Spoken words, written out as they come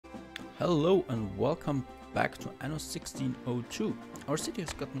Hello and welcome back to Anno 1602. Our city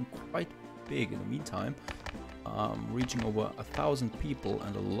has gotten quite big in the meantime, reaching over 1,000 people,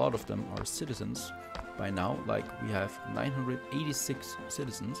 and a lot of them are citizens by now. Like, we have 986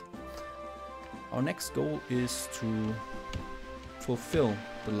 citizens. Our next goal is to fulfill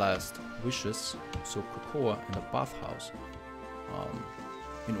the last wishes, so cocoa and a bathhouse,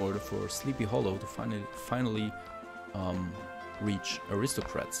 in order for Sleepy Hollow to finally reach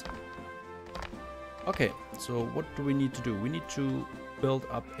aristocrats. Okay, so what do we need to do? We need to build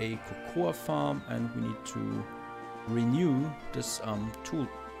up a cocoa farm, and we need to renew this tool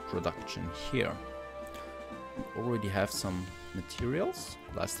production here. We already have some materials.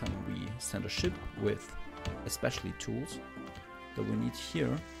 Last time we sent a ship with especially tools that we need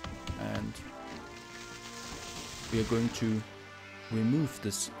here, and we are going to remove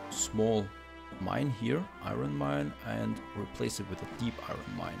this small mine here, iron mine, and replace it with a deep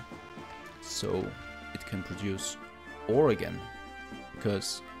iron mine, so it can produce ore again,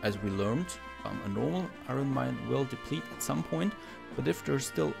 because as we learned, a normal iron mine will deplete at some point, but if there's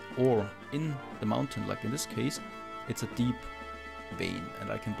still ore in the mountain, like in this case, it's a deep vein, and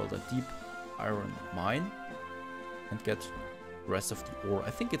I can build a deep iron mine and get the rest of the ore.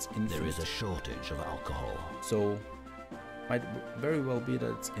 I think it's infinite. There is a shortage of alcohol, so might very well be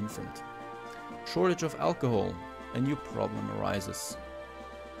that it's infinite. Shortage of alcohol. A new problem arises.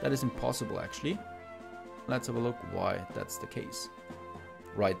 That is impossible, actually. Let's have a look why that's the case.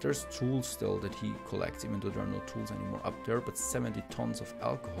 Right, there's tools still that he collects, even though there are no tools anymore up there, but 70 tons of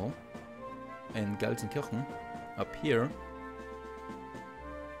alcohol. And Gelsenkirchen up here.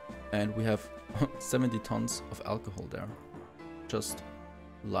 And we have 70 tons of alcohol there, just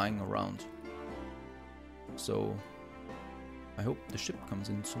lying around. So I hope the ship comes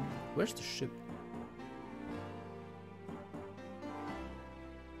in soon. Where's the ship?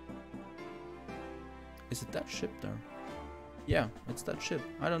 Is it that ship there? Yeah, it's that ship.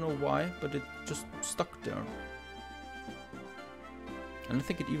 I don't know why, but it just stuck there. And I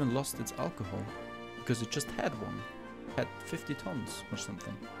think it even lost its alcohol, because it just had one. It had 50 tons or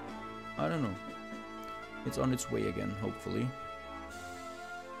something. I don't know. It's on its way again, hopefully.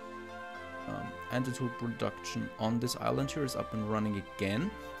 Anti-tool production on this island here is up and running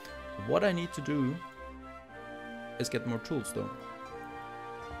again. What I need to do is get more tools, though,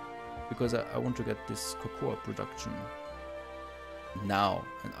 because I want to get this cocoa production now,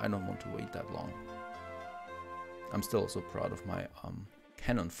 and I don't want to wait that long. I'm still so proud of my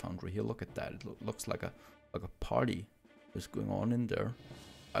cannon foundry here. Look at that. It looks like a party is going on in there.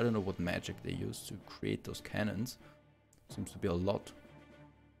 I don't know what magic they use to create those cannons. Seems to be a lot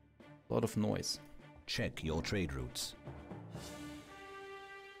of noise. Check your trade routes.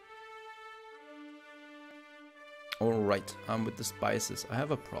 Alright, with the spices, I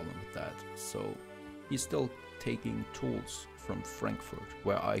have a problem with that. So he's still taking tools from Frankfurt,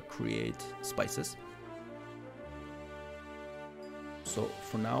 where I create spices. So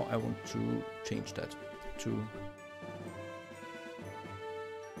for now I want to change that to,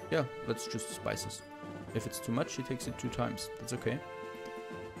 yeah, let's just spices. If it's too much, he takes it 2 times. That's okay.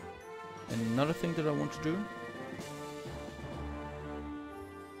 And another thing that I want to do,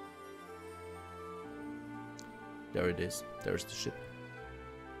 there it is, there's the ship.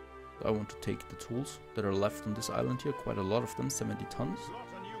 I want to take the tools that are left on this island here, quite a lot of them, 70 tons.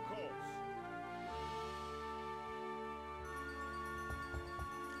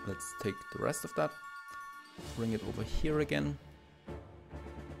 Let's take the rest of that, bring it over here again,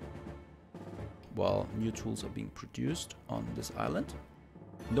 while new tools are being produced on this island.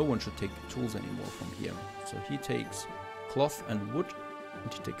 No one should take tools anymore from here. So he takes cloth and wood,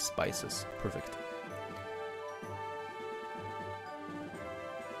 and he takes spices. Perfect.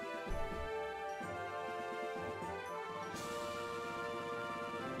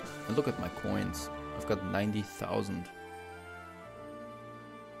 And look at my coins. I've got 90,000.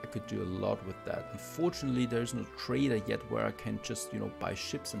 I could do a lot with that. Unfortunately, there's no trader yet where I can just, buy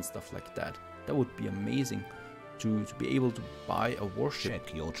ships and stuff like that. That would be amazing. To be able to buy a warship.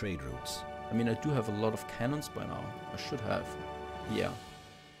 Check your trade routes. I mean, I do have a lot of cannons by now. I should have. Yeah.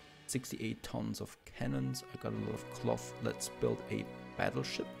 68 tons of cannons. I got a lot of cloth. Let's build a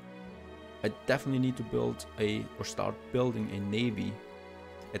battleship. I definitely need to build start building a navy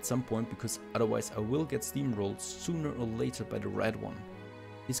at some point, because otherwise I will get steamrolled sooner or later by the red one.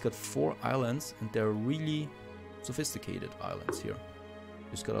 He's got 4 islands, and they're really sophisticated islands here.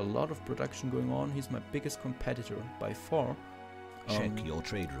 He's got a lot of production going on. He's my biggest competitor by far. Check your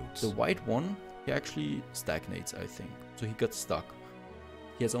trade routes. The white one, he actually stagnates, I think. So he got stuck.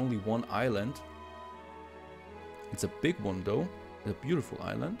 He has only 1 island. It's a big one though. a beautiful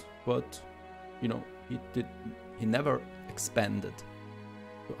island, but you know, he never expanded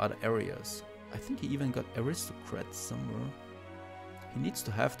to other areas. I think he even got aristocrats somewhere. He needs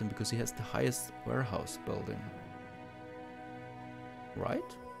to have them because he has the highest warehouse building.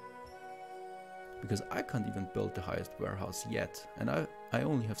 Right? Because I can't even build the highest warehouse yet, and I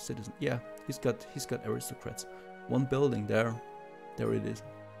only have citizens. Yeah, he's got aristocrats. One building there it is.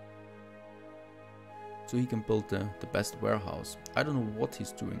 So he can build the best warehouse. I don't know what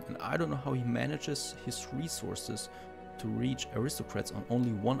he's doing, and I don't know how he manages his resources to reach aristocrats on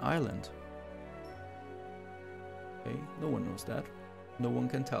only one island. Okay, no one knows that. No one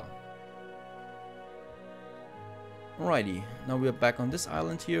can tell. Alrighty, now we are back on this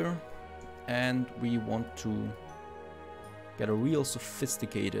island here, and we want to get a real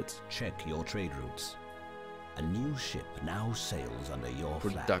sophisticated check your trade routes. A new ship now sails under your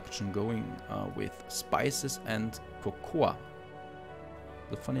production flag. Going with spices and cocoa.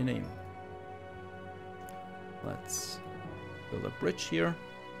 The funny name. Let's build a bridge here.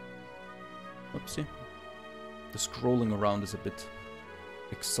 Oopsie. The scrolling around is a bit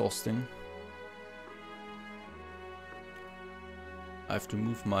exhausting. I have to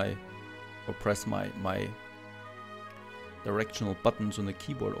move or press my directional buttons on the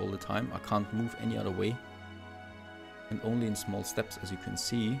keyboard all the time. I can't move any other way. And only in small steps, as you can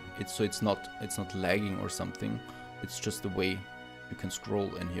see. It's not lagging or something. It's just the way you can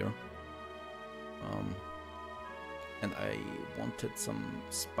scroll in here. And I wanted some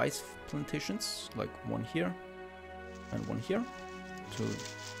spice plantations, like one here and one here, to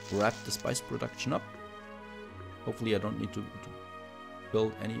wrap the spice production up. Hopefully I don't need to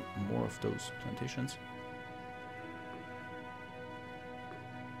build any more of those plantations.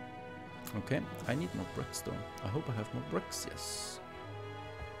 Okay, I need more bricks though. I hope I have more bricks, yes.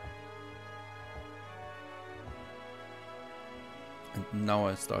 And now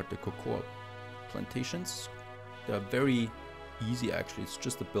I start the cocoa plantations. They are very easy actually, it's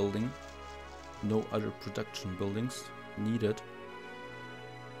just a building. No other production buildings needed.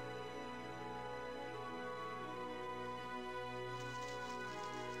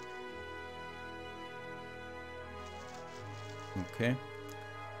 Okay.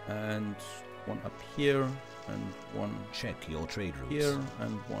 And one up here, and one check your trade routes here,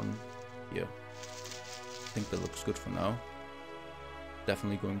 and one here. I think that looks good for now.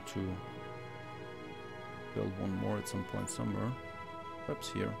 Definitely going to build one more at some point somewhere.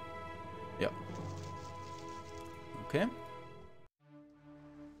 Perhaps here. Yeah. Okay.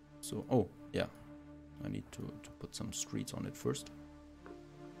 So, oh, yeah. I need to put some streets on it first.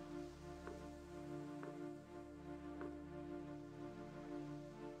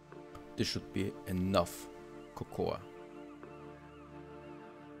 This should be enough cocoa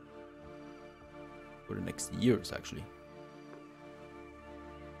for the next years, actually.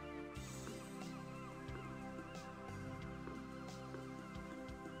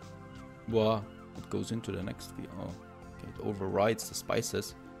 Wow, it goes into the next field. Oh, okay, it overrides the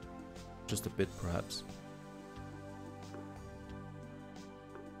spices just a bit, perhaps.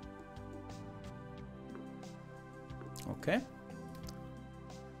 Okay.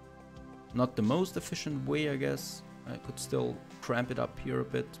 Not the most efficient way, I guess. I could still cramp it up here a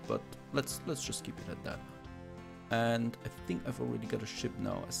bit, but let's just keep it at that. And I think I've already got a ship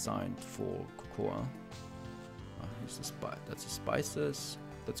now assigned for cocoa. Here's the that's the spices.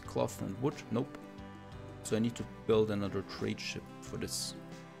 That's cloth and wood. Nope. So I need to build another trade ship for this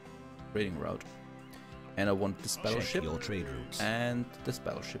trading route. And I want this battleship and this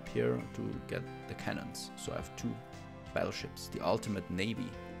battleship here to get the cannons. So I have two battleships, the ultimate navy.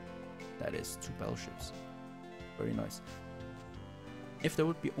 That is 2 battleships. Very nice. If there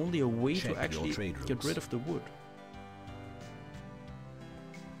would be only a way to actually get rid of the wood.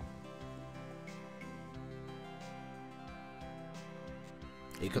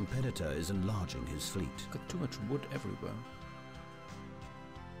 A competitor is enlarging his fleet. Got too much wood everywhere.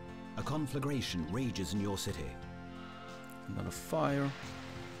 A conflagration rages in your city. Another fire.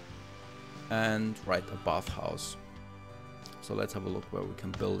 And right, a bathhouse. So let's have a look where we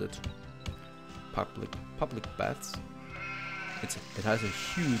can build it. Public baths. It has a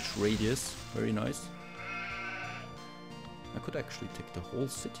huge radius. Very nice. I could actually take the whole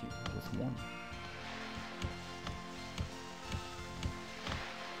city with one.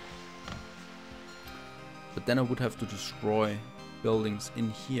 But then I would have to destroy buildings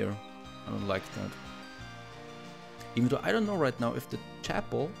in here. I don't like that. Even though I don't know right now if the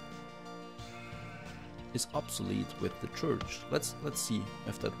chapel is obsolete with the church. Let's see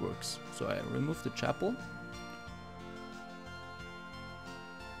if that works. So I remove the chapel.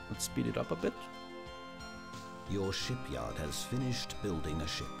 Let's speed it up a bit. Your shipyard has finished building a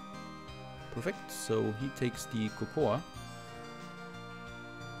ship. Perfect. So he takes the cocoa.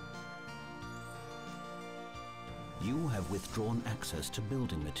 You have withdrawn access to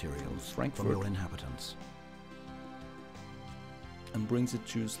building materials Frankfurt. from your inhabitants. And brings it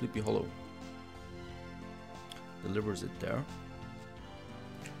to Sleepy Hollow. Delivers it there.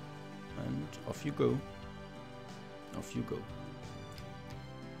 And off you go. Off you go.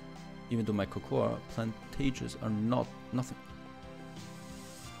 Even though my cocoa plantages are nothing.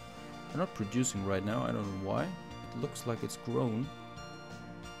 They're not producing right now, I don't know why. It looks like it's grown.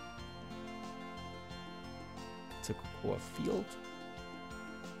 It's a cocoa field.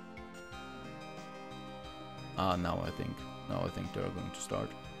 Ah, now I think they're going to start.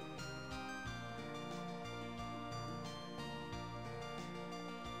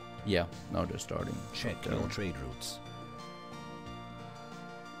 Yeah, now they're starting. Check your trade routes.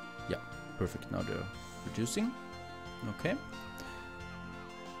 Yeah, perfect. Now they're producing. Okay.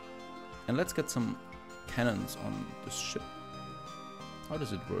 And let's get some cannons on this ship. How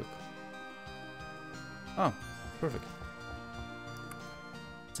does it work? Ah, perfect.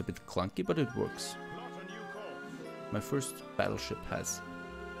 It's a bit clunky, but it works. My first battleship has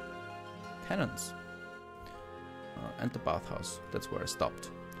cannons. And the bathhouse. That's where I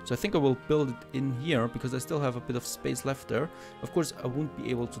stopped. So I think I will build it in here because I still have a bit of space left there. Of course, I won't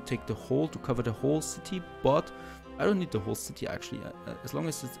be able to take the whole, to cover the whole city, but I don't need the whole city actually. As long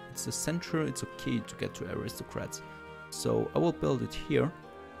as it's the center, it's okay to get to aristocrats. So I will build it here.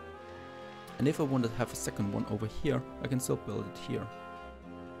 And if I want to have a second one over here, I can still build it here.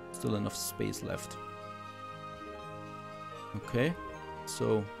 Still enough space left. Okay,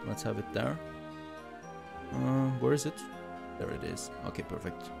 so let's have it there. Where is it? There it is. Okay,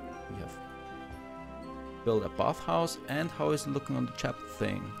 perfect. We have built a bathhouse. And how is it looking on the chapel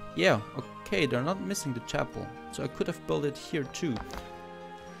thing? Yeah, okay, they're not missing the chapel. So I could have built it here too.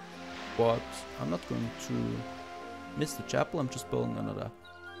 But I'm not going to miss the chapel. I'm just building another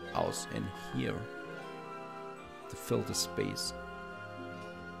house in here to fill the space.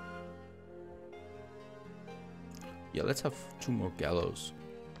 Yeah, let's have 2 more gallows.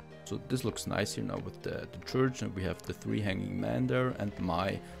 So this looks nice here now with the church, and we have the 3 hanging men there and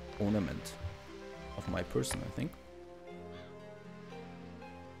my ornament of my person, I think.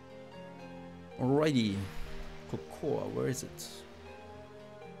 Alrighty, cocoa, where is it?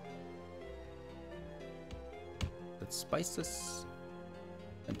 Let's spice this,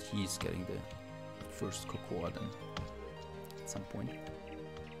 and he's getting the first cocoa then at some point.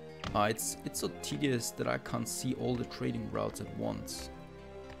 It's so tedious that I can't see all the trading routes at once.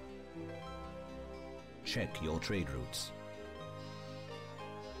 Check your trade routes.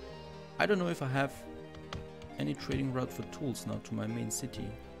 I don't know if I have any trading route for tools now to my main city.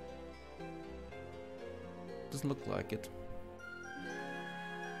 Doesn't look like it.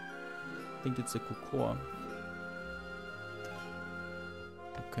 I think it's a cocoa.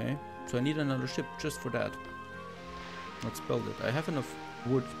 Okay, so I need another ship just for that. Let's build it. I have enough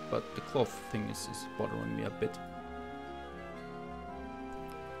wood, but the cloth thing is bothering me a bit.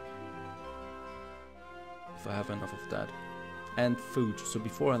 If I have enough of that. And food. So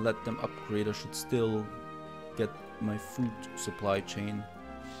before I let them upgrade, I should still get my food supply chain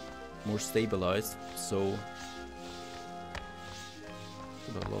more stabilized. So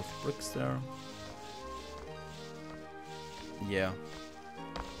put a lot of bricks there. Yeah.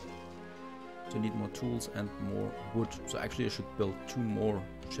 So I need more tools and more wood. So actually I should build 2 more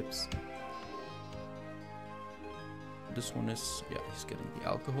ships. This one is, yeah, he's getting the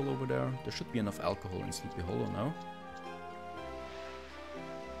alcohol over there. There should be enough alcohol in Sleepy Hollow now.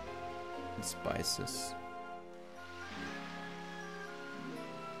 And spices.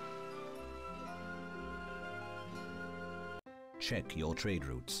 Check your trade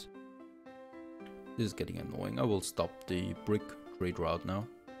routes. This is getting annoying. I will stop the brick trade route now.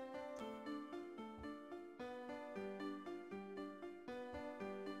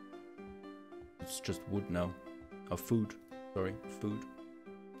 It's just wood now. Food. Sorry, food.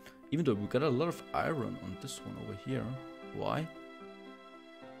 Even though we got a lot of iron on this one over here. Why?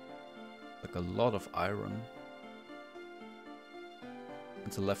 Like a lot of iron.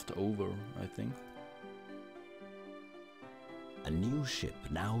 It's a leftover, I think. A new ship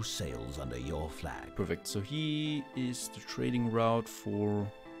now sails under your flag. Perfect. So he is the trading route for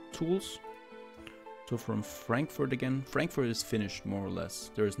tools. So from Frankfurt again. Frankfurt is finished more or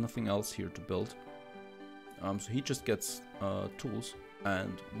less. There is nothing else here to build. So he just gets tools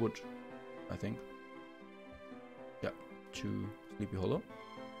and wood, I think. Yeah, to Sleepy Hollow.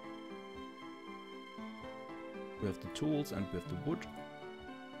 We have the tools and we have the wood.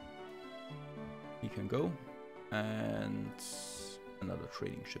 He can go. and another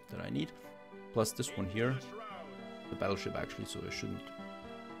trading ship that I need. Plus this one here, the battleship actually, so I shouldn't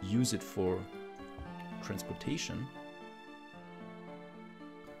use it for transportation.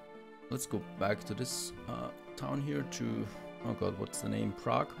 Let's go back to this town here to, oh god, what's the name?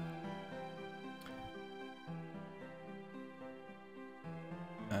 Prague.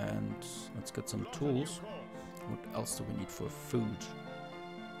 And let's get some tools. What else do we need for food?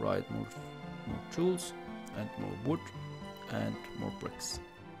 Right, more tools and more wood and more bricks.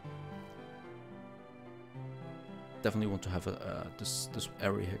 Definitely want to have this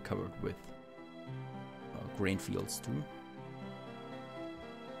area here covered with grain fields too.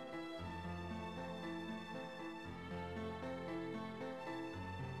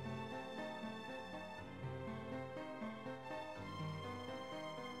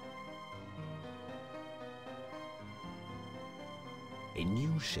 A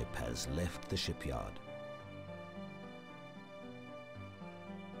new ship has left the shipyard.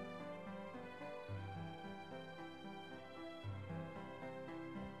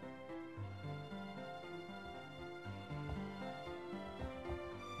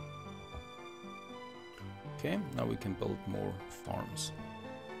 Okay, now we can build more farms.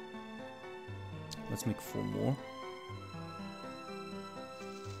 Let's make 4 more.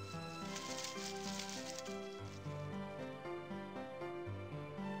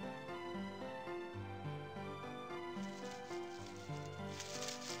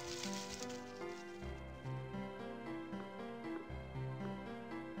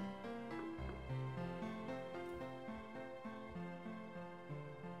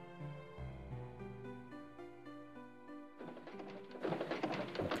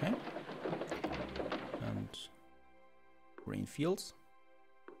 Okay. And grain fields.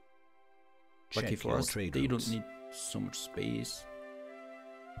 Lucky for us, they don't need so much space.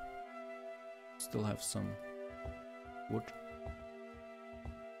 Still have some wood.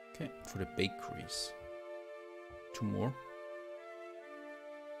 Okay, for the bakeries. 2 more.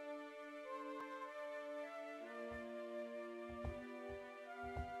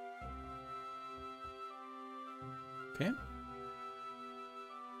 Okay.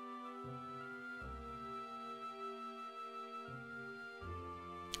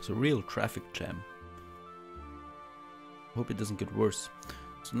 It's a real traffic jam. Hope it doesn't get worse.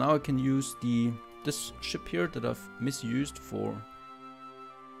 So now I can use this ship here that I've misused for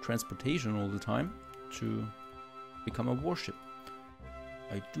transportation all the time to become a warship.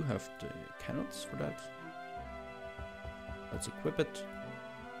 I do have the cannons for that. Let's equip it.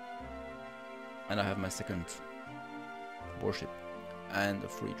 And I have my second warship and a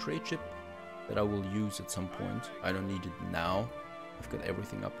free trade ship that I will use at some point. I don't need it now. I've got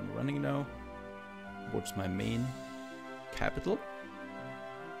everything up and running now. What's my main capital?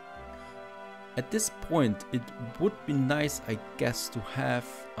 At this point, it would be nice, I guess, to have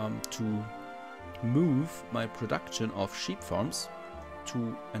to move my production of sheep farms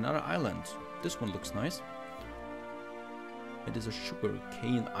to another island. This one looks nice. It is a sugar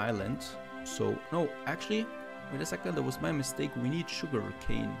cane island. So, no, actually, wait a second, that was my mistake. We need sugar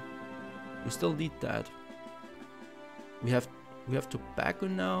cane. We still need that. We have tobacco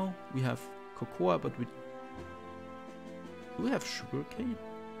now. We have cocoa, but do we have sugar cane?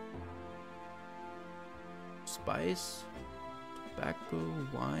 Spice, tobacco,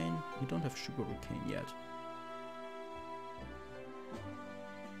 wine. We don't have sugar cane yet.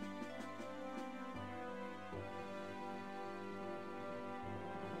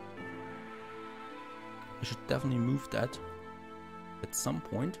 I should definitely move that at some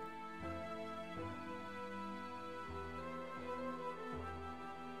point.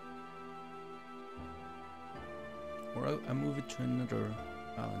 Or I move it to another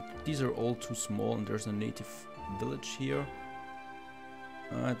island. These are all too small and there's a native village here.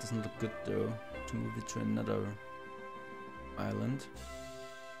 It doesn't look good though to move it to another island.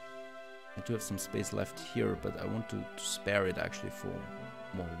 I do have some space left here, but I want to spare it actually for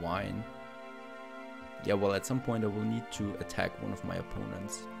more wine. Yeah, well, at some point I will need to attack one of my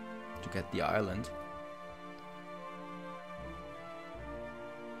opponents to get the island.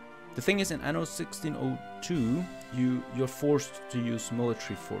 The thing is, in Anno 1602, you're forced to use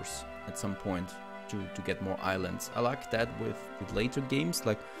military force at some point to get more islands. I like that with later games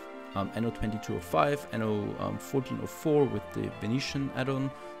like Anno 2205, Anno 1404 with the Venetian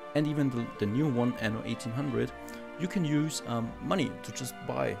add-on, and even the new one, Anno 1800. You can use money to just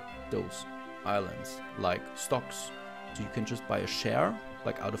buy those islands, like stocks. So you can just buy a share,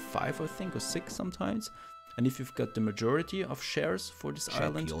 like out of 5 I think, or 6 sometimes. And if you've got the majority of shares for this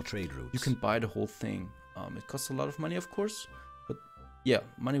island, your trade routes. You can buy the whole thing. It costs a lot of money, of course, but yeah,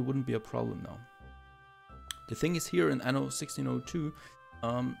 money wouldn't be a problem now. The thing is, here in Anno 1602,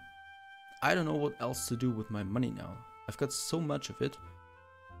 I don't know what else to do with my money now. I've got so much of it,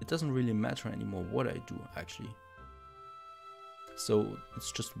 it doesn't really matter anymore what I do, actually. So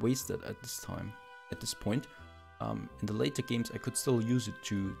it's just wasted at this time, at this point. In the later games I could still use it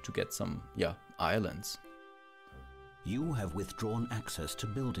to get some, yeah, islands. You have withdrawn access to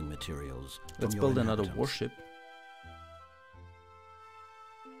building materials. Let's build another warship.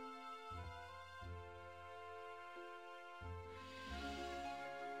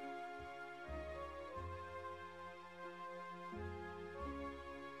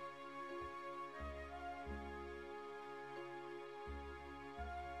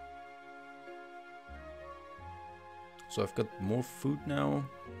 So I've got more food now.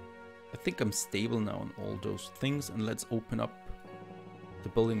 I think I'm stable now on all those things, and let's open up the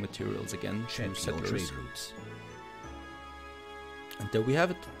building materials again. Check your trade routes. And there we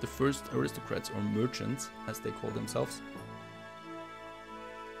have it, the first aristocrats, or merchants as they call themselves.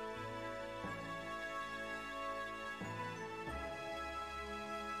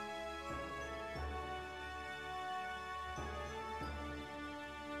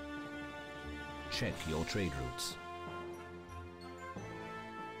 Check your trade routes.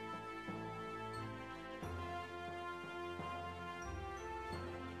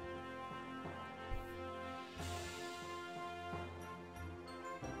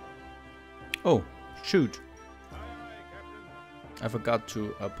 Oh, shoot. I forgot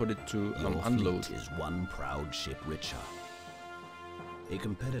to put it to unload. Fleet is one proud ship richer. A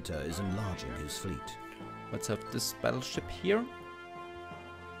competitor is enlarging his fleet. Let's have this battleship here.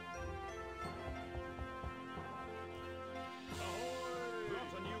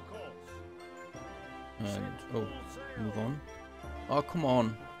 And, oh, move on. Oh, come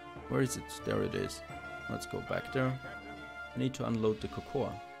on. Where is it? There it is. Let's go back there. I need to unload the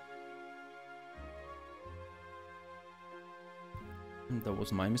cocoa. That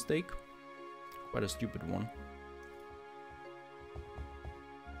was my mistake. Quite a stupid one.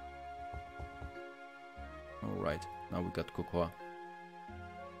 Alright, now we got cocoa.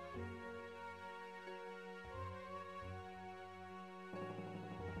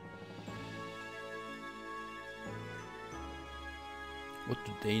 What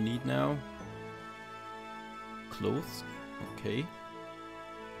do they need now? Clothes? Okay.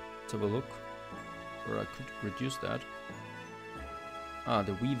 Let's have a look. Or I could reduce that. Ah,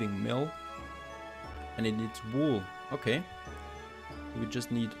 the weaving mill. And it needs wool. Okay. We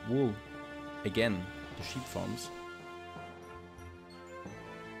just need wool. Again, the sheep farms.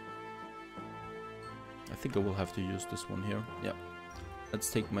 I think I will have to use this one here. Yeah.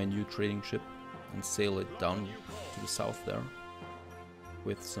 Let's take my new trading ship and sail it down to the south there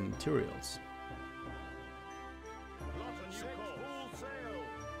with some materials.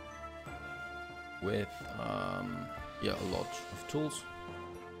 With, yeah, a lot of tools.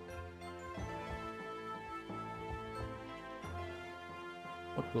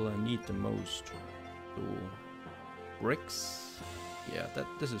 What will I need the most? So, bricks. Yeah,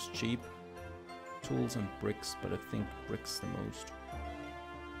 this is cheap. Tools and bricks, but I think bricks the most.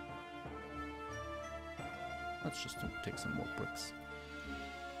 Let's just take some more bricks.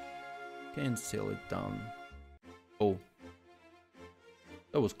 Okay, and sail it down. Oh,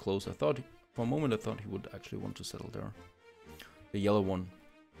 that was close. I thought, for a moment, I thought he would actually want to settle there. The yellow one.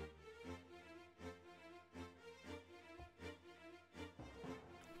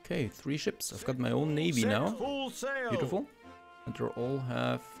 Okay, 3 ships. I've got my own navy now. Beautiful. And they all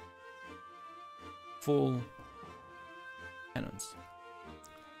have full cannons.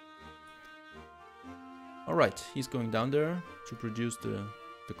 Alright, he's going down there to produce the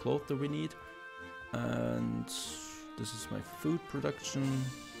cloth that we need. And this is my food production.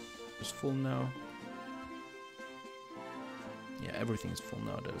 It's full now. Yeah, everything is full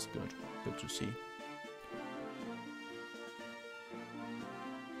now. That is good. Good to see.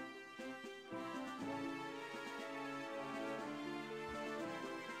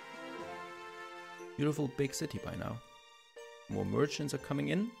 Beautiful big city by now. More merchants are coming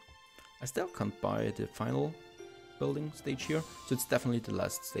in. I still can't buy the final building stage here, so it's definitely the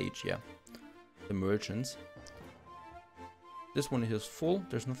last stage, yeah. The merchants. This one is full,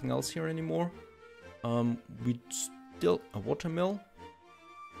 there's nothing else here anymore. We still a watermill.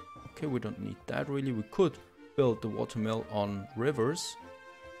 Okay, we don't need that really. We could build the watermill on rivers,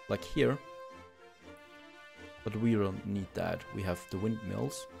 like here. But we don't need that, we have the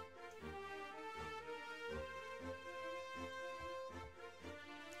windmills.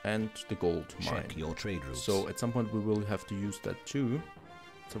 And the gold mine. Check your trade routes. So at some point we will have to use that too.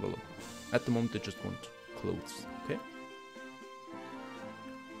 Let's have a look. At the moment they just want clothes, okay?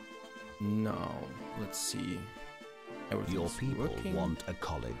 Now, let's see. Your Everything's people working. want a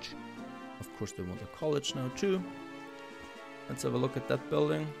college. Of course they want a college now too. Let's have a look at that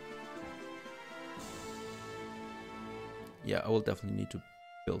building. Yeah, I will definitely need to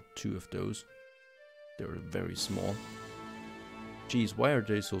build 2 of those. They're very small. Geez, why are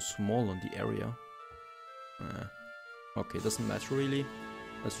they so small on the area? Okay, doesn't matter really.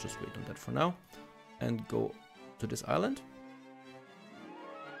 Let's just wait on that for now. And go to this island.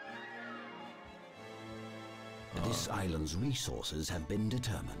 This island's resources have been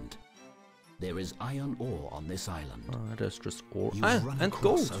determined. There is iron ore on this island. There's just ore. You run And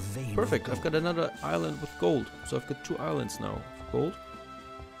across gold! a vein of Perfect, gold. I've got another island with gold. So I've got 2 islands now of gold.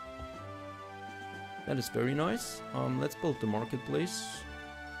 That is very nice. Let's build the marketplace.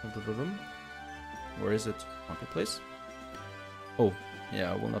 Where is it? Marketplace? Oh,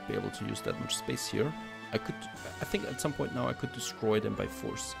 yeah, I will not be able to use that much space here. I think at some point now I could destroy them by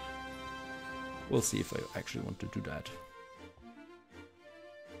force. We'll see if I actually want to do that.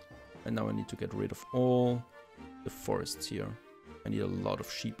 And now I need to get rid of all the forests here. I need a lot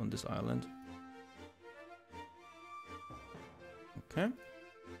of sheep on this island. Okay.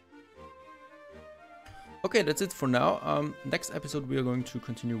 Okay, that's it for now. Next episode we are going to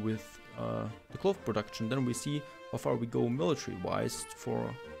continue with the cloth production. Then we see how far we go military-wise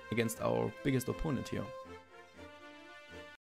against our biggest opponent here.